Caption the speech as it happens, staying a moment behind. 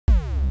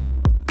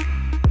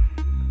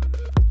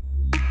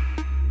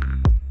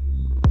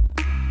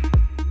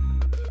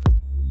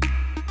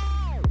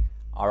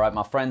Alright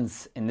my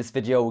friends, in this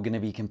video we're going to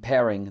be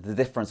comparing the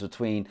difference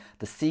between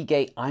the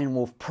Seagate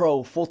IronWolf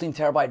Pro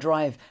 14TB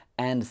drive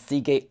and the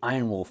Seagate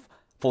IronWolf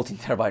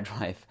 14TB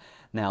drive.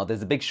 Now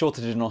there's a big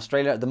shortage in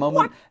Australia at the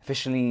moment.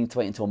 Officially need to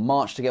wait until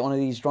March to get one of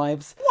these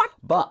drives.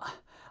 But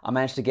I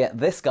managed to get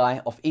this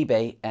guy off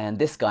eBay and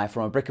this guy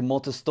from a brick and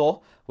mortar store,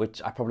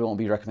 which I probably won't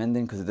be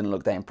recommending because it didn't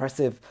look that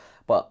impressive.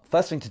 But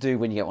first thing to do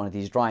when you get one of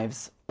these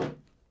drives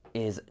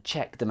is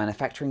check the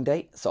manufacturing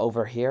date. So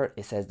over here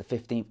it says the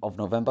 15th of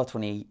November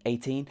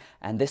 2018,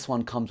 and this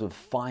one comes with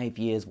 5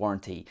 years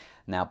warranty.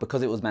 Now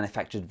because it was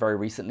manufactured very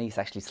recently, it's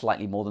actually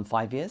slightly more than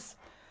 5 years,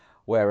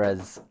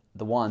 whereas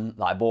the one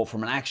that I bought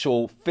from an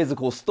actual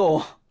physical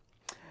store,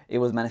 it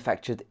was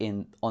manufactured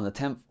on the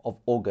 10th of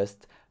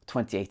August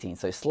 2018,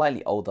 so it's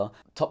slightly older.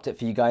 Top tip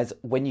for you guys: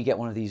 when you get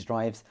one of these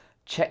drives,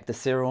 check the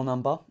serial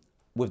number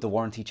with the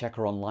warranty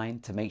checker online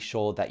to make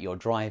sure that your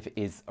drive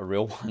is a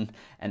real one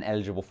and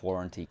eligible for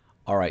warranty.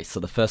 Alright,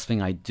 so the first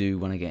thing I do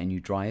when I get a new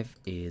drive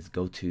is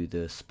go to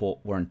the sport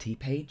warranty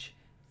page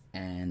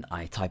and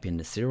I type in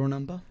the serial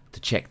number to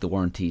check the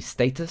warranty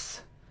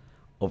status.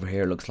 Over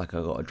here it looks like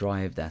I got a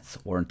drive that's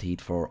warranted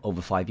for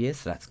over 5 years,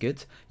 so that's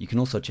good. You can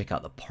also check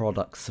out the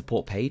product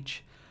support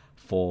page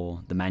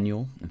for the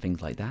manual and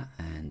things like that,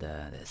 and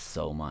there's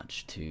so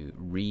much to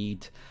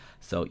read,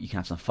 so you can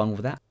have some fun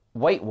with that.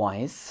 Weight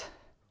wise,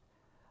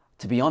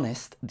 to be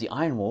honest, the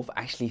IronWolf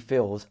actually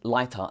feels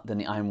lighter than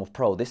the IronWolf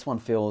Pro. This one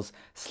feels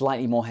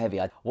slightly more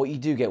heavy. What you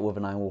do get with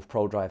an IronWolf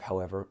Pro drive,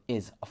 however,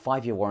 is a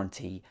 5-year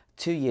warranty,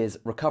 2 years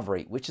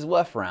recovery, which is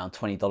worth around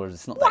 $20.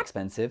 It's not that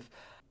expensive,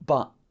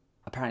 but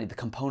apparently the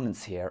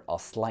components here are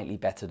slightly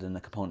better than the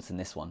components in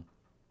this one.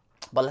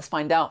 But let's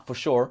find out for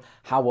sure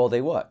how well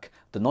they work,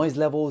 the noise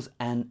levels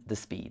and the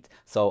speed.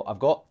 So I've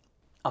got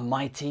a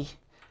Mighty.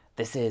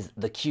 This is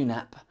the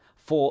QNAP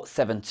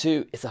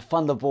 472. It's a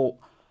Thunderbolt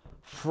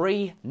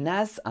 3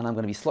 NAS, and I'm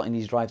going to be slotting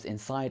these drives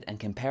inside and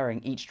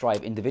comparing each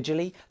drive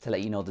individually to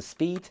let you know the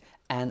speed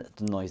and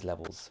the noise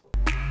levels.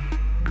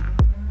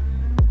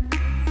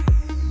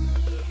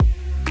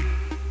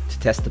 To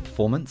test the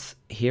performance,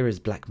 here is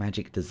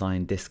Blackmagic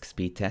Design Disk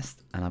Speed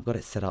Test, and I've got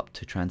it set up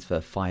to transfer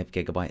 5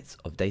 GB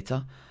of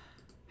data.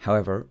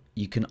 However,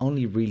 you can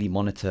only really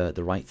monitor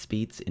the write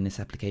speeds in this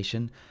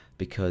application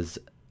because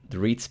the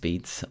read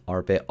speeds are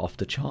a bit off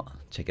the chart.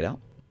 Check it out.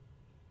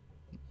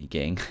 You're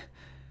getting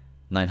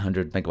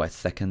 900 megabytes a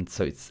second,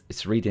 so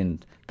it's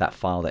reading that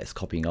file that it's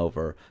copying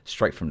over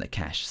straight from the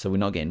cache, so we're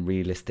not getting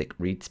realistic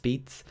read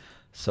speeds.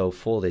 So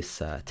for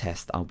this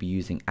test I'll be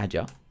using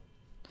Adja.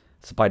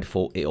 So by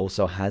default it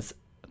also has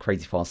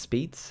crazy fast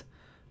speeds,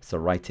 so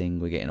writing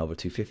we're getting over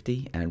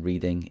 250 and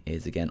reading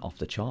is again off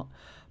the chart.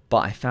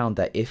 But I found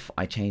that if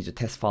I change the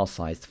test file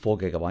size to 4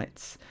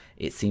 GB,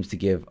 it seems to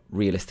give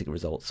realistic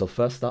results. So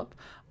first up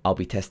I'll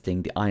be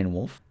testing the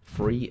IronWolf.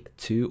 3,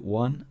 2,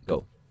 1,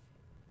 go.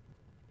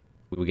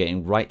 We're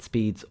getting write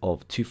speeds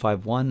of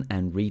 251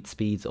 and read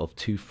speeds of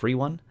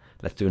 231.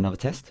 Let's do another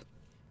test.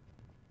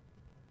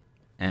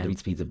 And read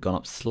speeds have gone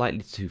up slightly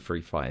to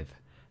 235.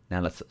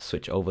 Now let's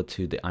switch over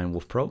to the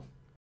IronWolf Pro.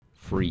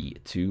 3,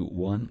 2,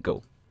 1,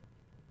 go.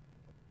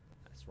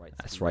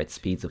 That's write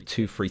speeds of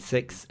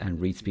 236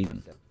 and read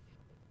speeds.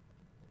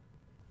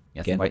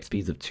 Yes, write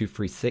speeds of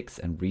 236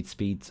 and read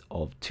speeds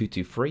of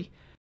 223.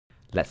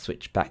 Let's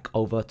switch back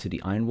over to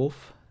the IronWolf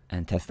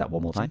and test that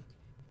one more time.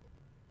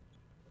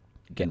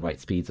 Again, write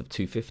speeds of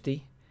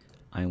 250,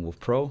 IronWolf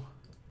Pro.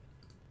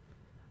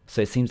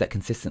 So it seems that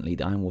consistently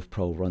the IronWolf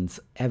Pro runs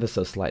ever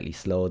so slightly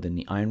slower than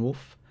the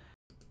IronWolf.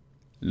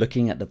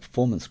 Looking at the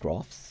performance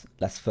graphs,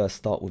 let's first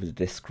start with the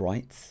disk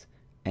writes,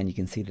 and you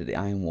can see that the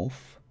IronWolf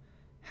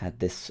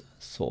had this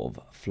sort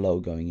of flow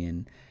going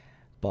in,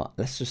 but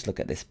let's just look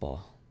at this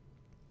bar.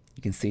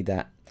 You can see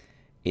that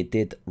it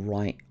did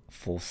write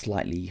for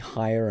slightly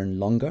higher and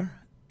longer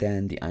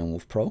than the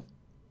IronWolf Pro.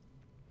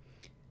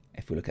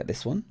 If we look at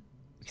this one,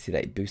 you can see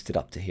that it boosted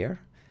up to here,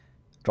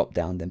 dropped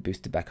down, then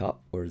boosted back up,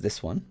 whereas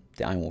this one,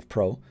 the IronWolf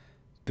Pro,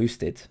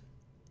 boosted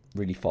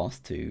really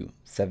fast to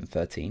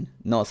 713,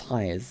 not as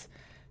high as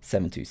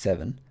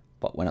 727,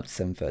 but went up to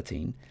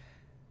 713,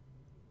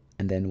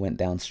 and then went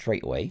down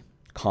straight away,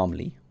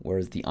 calmly,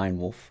 whereas the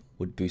IronWolf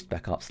would boost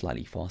back up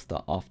slightly faster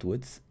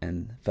afterwards,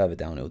 and further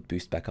down it would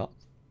boost back up,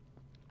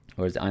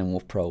 whereas the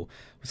IronWolf Pro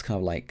was kind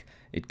of like,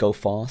 it'd go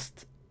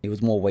fast. It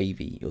was more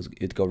wavy.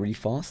 It'd go really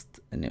fast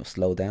and it would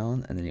slow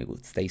down and then it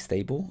would stay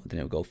stable. Then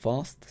it would go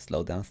fast,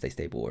 slow down, stay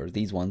stable. Whereas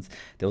these ones,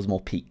 there was more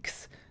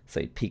peaks.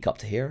 So it'd peak up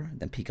to here,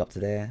 then peak up to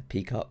there,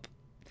 peak up.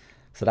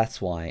 So that's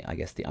why I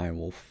guess the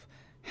IronWolf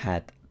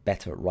had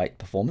better write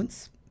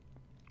performance.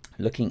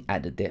 Looking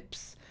at the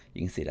dips,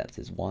 you can see that it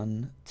says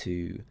 1,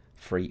 2,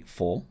 3,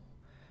 4.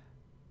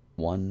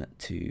 1,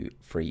 2,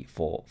 3,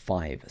 4,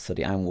 5. So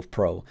the IronWolf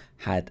Pro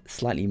had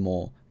slightly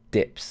more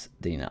dips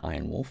than the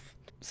IronWolf.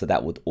 So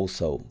that would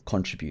also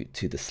contribute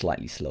to the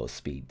slightly slower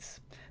speeds.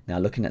 Now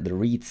looking at the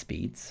read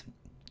speeds,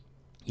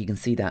 you can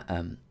see that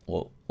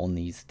well, on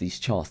these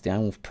charts, the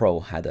IronWolf Pro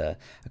had a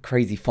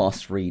crazy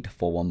fast read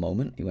for one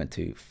moment. It went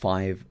to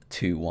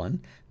 521,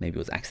 maybe it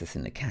was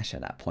accessing the cache at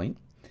that point.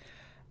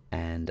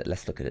 And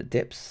let's look at the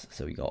dips.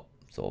 So we got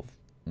sort of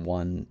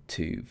 1,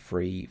 2,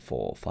 3,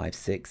 4, 5,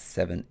 6,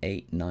 7,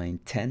 8, 9,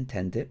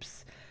 10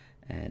 dips.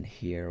 And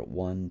here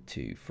 1,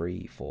 2,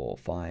 3, 4,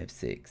 5,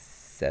 6,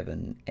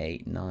 7,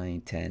 8,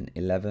 9, 10,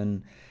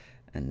 11.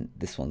 And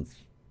this one's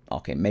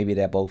okay, maybe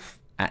they're both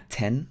at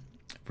 10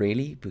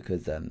 really,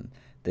 because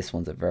this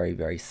one's a very,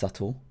 very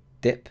subtle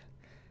dip,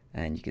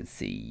 and you can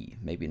see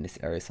maybe in this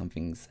area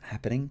something's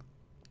happening.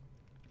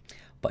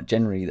 But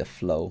generally the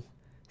flow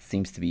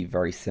seems to be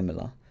very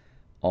similar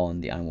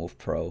on the IronWolf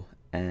Pro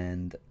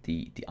and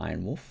the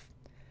IronWolf.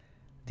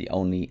 The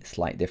only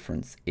slight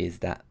difference is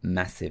that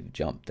massive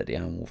jump that the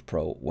IronWolf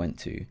Pro went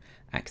to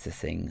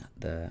accessing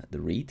the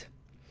read.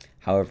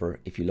 However,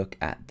 if you look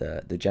at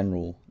the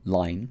general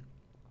line,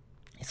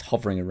 it's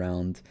hovering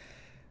around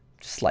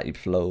slightly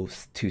below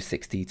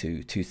 260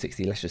 to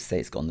 260. Let's just say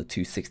it's got on the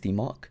 260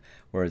 mark.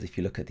 Whereas if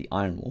you look at the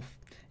IronWolf,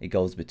 it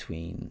goes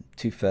between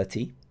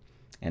 230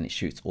 and it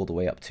shoots all the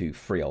way up to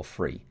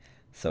 303.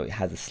 So it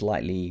has a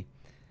slightly,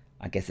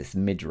 I guess its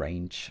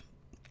mid-range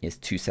is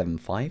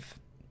 275.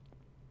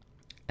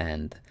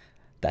 And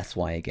that's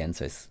why, again,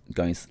 so it's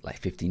going like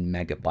 15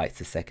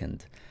 megabytes a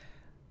second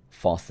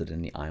faster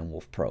than the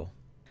IronWolf Pro.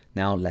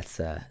 Now let's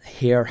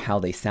hear how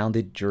they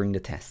sounded during the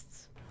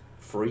tests.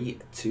 3,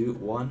 2,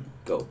 1,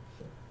 go.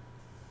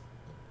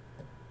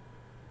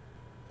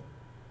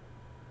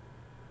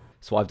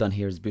 So what I've done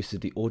here is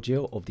boosted the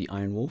audio of the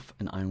IronWolf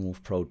and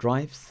IronWolf Pro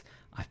drives.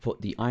 I've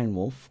put the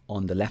IronWolf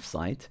on the left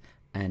side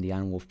and the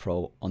IronWolf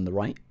Pro on the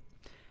right.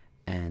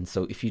 And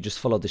so if you just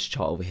follow this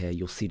chart over here,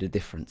 you'll see the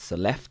difference. So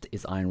left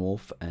is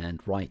IronWolf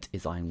and right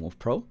is IronWolf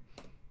Pro.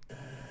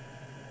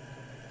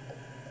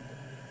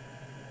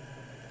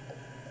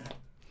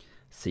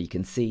 So you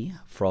can see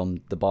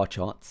from the bar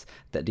charts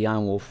that the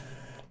IronWolf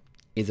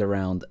is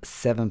around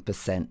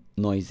 7%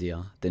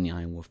 noisier than the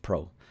IronWolf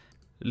Pro.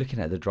 Looking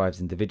at the drives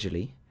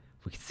individually,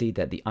 we can see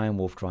that the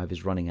IronWolf drive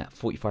is running at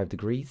 45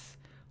 degrees,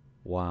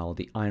 while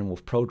the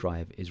IronWolf Pro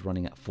drive is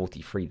running at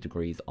 43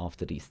 degrees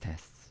after these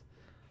tests.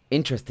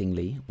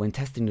 Interestingly, when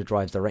testing the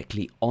drives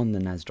directly on the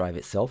NAS drive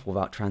itself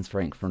without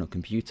transferring from a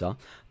computer,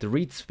 the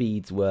read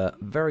speeds were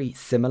very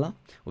similar,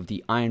 with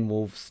the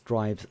IronWolf's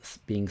drives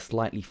being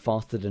slightly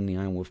faster than the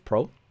IronWolf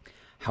Pro.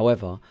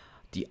 However,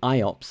 the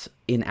IOPS,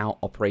 in-out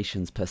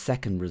operations per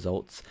second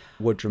results,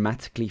 were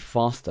dramatically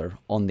faster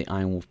on the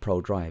IronWolf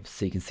Pro drives.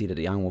 So you can see that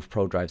the IronWolf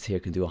Pro drives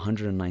here can do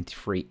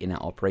 193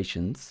 in-out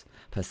operations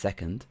per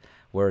second,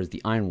 whereas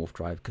the IronWolf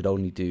drive could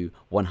only do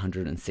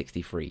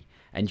 163.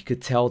 And you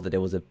could tell that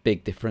there was a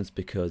big difference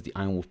because the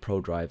IronWolf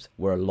Pro drives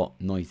were a lot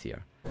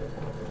noisier.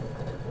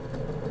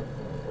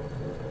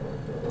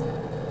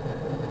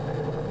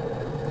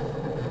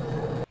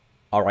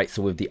 Alright,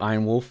 so with the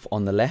IronWolf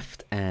on the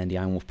left and the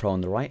IronWolf Pro on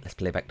the right, let's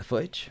play back the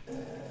footage.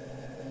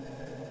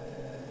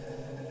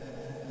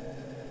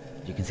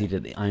 You can see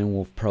that the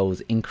IronWolf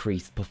Pro's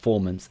increased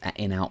performance at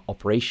in-out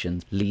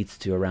operations leads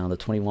to around a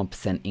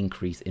 21%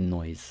 increase in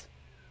noise.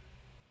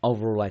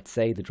 Overall, I'd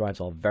say the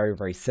drives are very,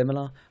 very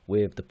similar,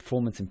 with the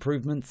performance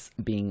improvements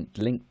being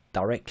linked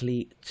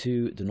directly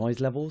to the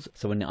noise levels.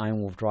 So when the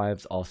IronWolf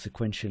drives are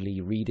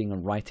sequentially reading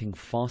and writing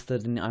faster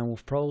than the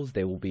IronWolf Pros,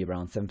 they will be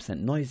around 7%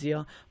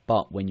 noisier.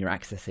 But when you're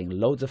accessing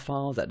loads of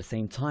files at the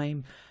same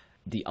time,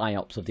 the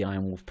IOPS of the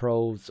IronWolf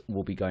Pros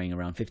will be going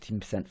around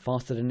 15%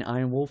 faster than the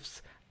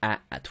IronWolf's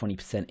at a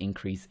 20%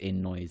 increase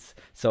in noise.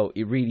 So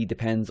it really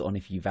depends on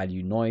if you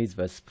value noise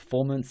versus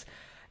performance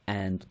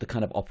and the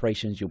kind of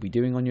operations you'll be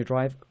doing on your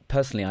drive.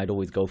 Personally, I'd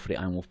always go for the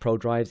IronWolf Pro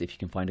drives if you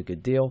can find a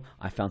good deal.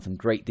 I found some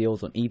great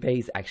deals on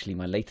eBay. Actually,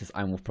 my latest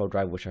IronWolf Pro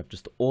drive, which I've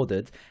just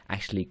ordered,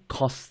 actually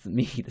costs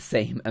me the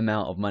same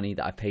amount of money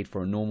that I paid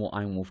for a normal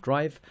IronWolf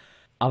drive.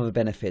 Other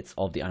benefits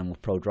of the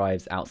IronWolf Pro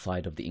drives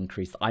outside of the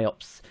increased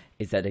IOPS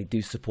is that they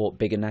do support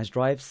bigger NAS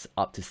drives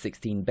up to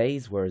 16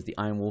 bays, whereas the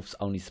IronWolfs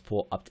only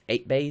support up to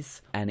 8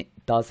 bays, and it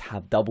does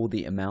have double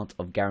the amount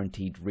of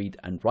guaranteed read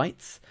and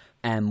writes.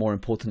 And more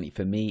importantly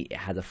for me, it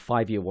has a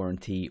 5-year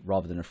warranty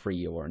rather than a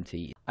 3-year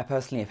warranty. I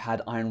personally have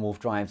had IronWolf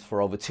drives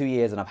for over 2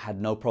 years and I've had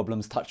no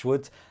problems, touch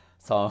wood.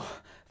 So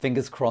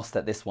fingers crossed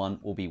that this one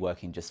will be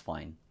working just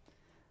fine.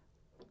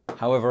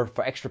 However,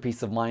 for extra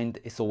peace of mind,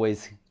 it's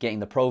always getting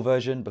the Pro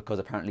version because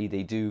apparently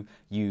they do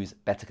use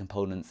better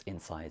components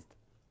inside.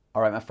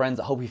 Alright my friends,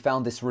 I hope you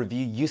found this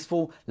review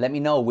useful. Let me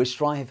know which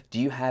drive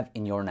do you have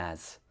in your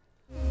NAS.